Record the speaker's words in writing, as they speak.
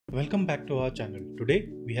Welcome back to our channel. Today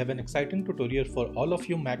we have an exciting tutorial for all of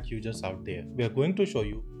you Mac users out there. We are going to show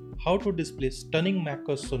you how to display stunning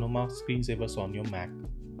macOS Sonoma screensavers on your Mac.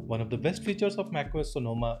 One of the best features of macOS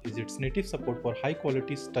Sonoma is its native support for high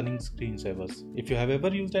quality stunning screensavers. If you have ever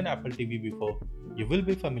used an Apple TV before, you will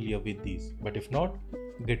be familiar with these, but if not,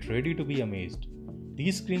 get ready to be amazed.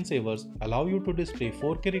 These screensavers allow you to display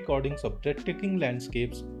 4K recordings of breathtaking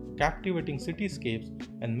landscapes, captivating cityscapes,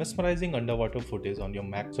 and mesmerizing underwater footage on your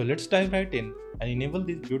Mac. So let's dive right in and enable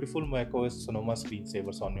these beautiful macOS Sonoma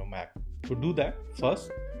screensavers on your Mac. To do that,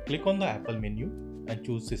 first click on the Apple menu and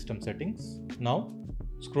choose System Settings. Now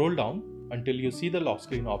scroll down until you see the lock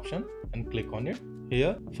screen option and click on it.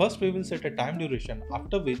 Here, first we will set a time duration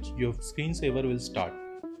after which your screensaver will start.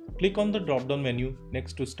 Click on the drop down menu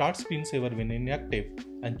next to Start Screensaver when inactive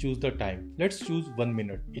and choose the time. Let's choose 1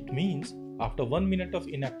 minute. It means after 1 minute of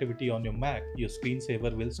inactivity on your Mac, your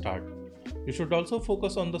screensaver will start. You should also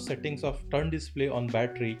focus on the settings of turn display on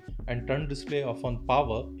battery and turn display off on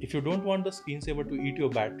power. If you don't want the screensaver to eat your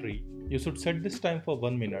battery, you should set this time for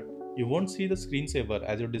 1 minute. You won't see the screensaver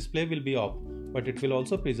as your display will be off, but it will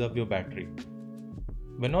also preserve your battery.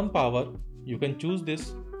 When on power, you can choose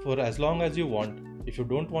this for as long as you want if you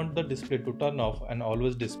don't want the display to turn off and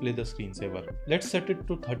always display the screensaver. Let's set it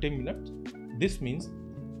to 30 minutes. This means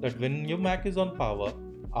that when your Mac is on power,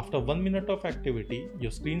 after 1 minute of activity,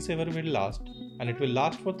 your screensaver will last and it will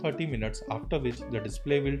last for 30 minutes, after which the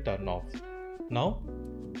display will turn off. Now,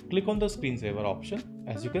 click on the screensaver option.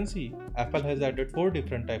 As you can see, Apple has added 4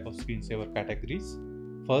 different types of screensaver categories.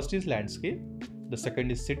 First is landscape, the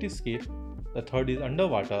second is cityscape, the third is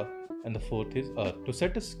underwater, and the fourth is earth. To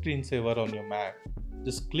set a screensaver on your Mac,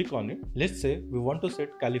 just click on it. Let's say we want to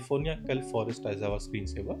set California Kelp Forest as our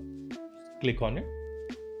screensaver. Click on it.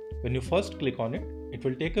 When you first click on it, it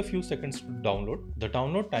will take a few seconds to download. The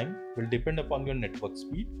download time will depend upon your network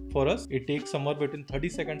speed. For us, it takes somewhere between 30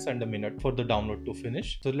 seconds and a minute for the download to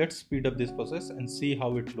finish. So let's speed up this process and see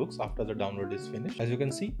how it looks after the download is finished. As you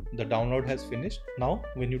can see, the download has finished. Now,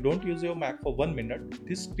 when you don't use your Mac for 1 minute,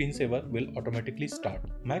 this screensaver will automatically start.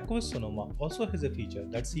 macOS Sonoma also has a feature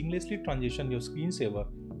that seamlessly transitions your screensaver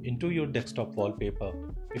into your desktop wallpaper.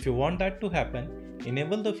 If you want that to happen,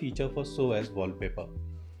 enable the feature for Show as Wallpaper.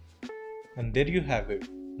 And there you have it.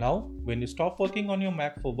 Now, when you stop working on your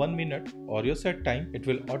Mac for 1 minute or your set time, it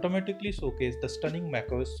will automatically showcase the stunning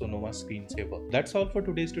macOS Sonoma screensaver. That's all for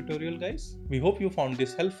today's tutorial, guys. We hope you found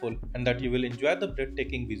this helpful and that you will enjoy the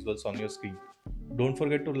breathtaking visuals on your screen. Don't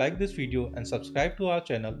forget to like this video and subscribe to our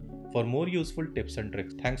channel for more useful tips and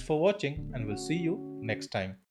tricks. Thanks for watching and we'll see you next time.